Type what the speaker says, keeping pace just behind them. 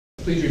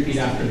Please repeat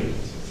after me.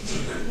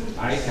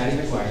 I, Paddy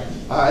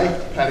McGuire, I,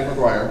 Paddy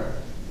McGuire,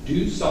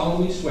 do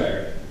solemnly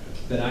swear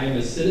that I am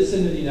a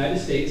citizen of the United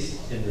States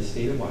and the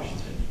state of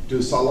Washington,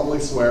 do solemnly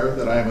swear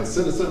that I am a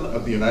citizen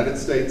of the United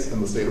States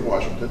and the state of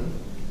Washington,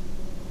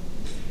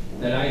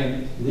 that I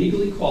am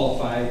legally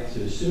qualified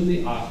to assume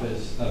the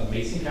office of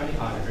Mason County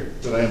Auditor,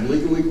 that I am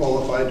legally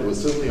qualified to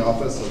assume the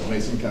office of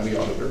Mason County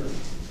Auditor,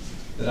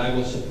 that I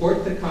will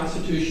support the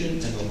Constitution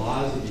and the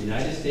laws of the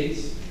United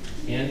States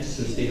and the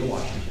state of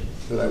Washington,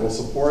 that I will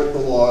support the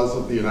laws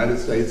of the United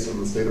States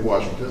and the state of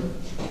Washington,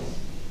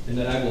 and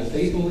that I will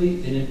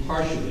faithfully and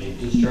impartially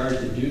discharge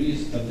the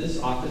duties of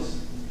this office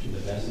to the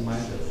best of my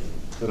ability.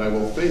 that I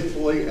will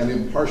faithfully and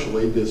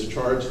impartially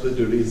discharge the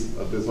duties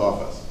of this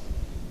office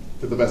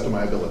to the best of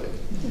my ability.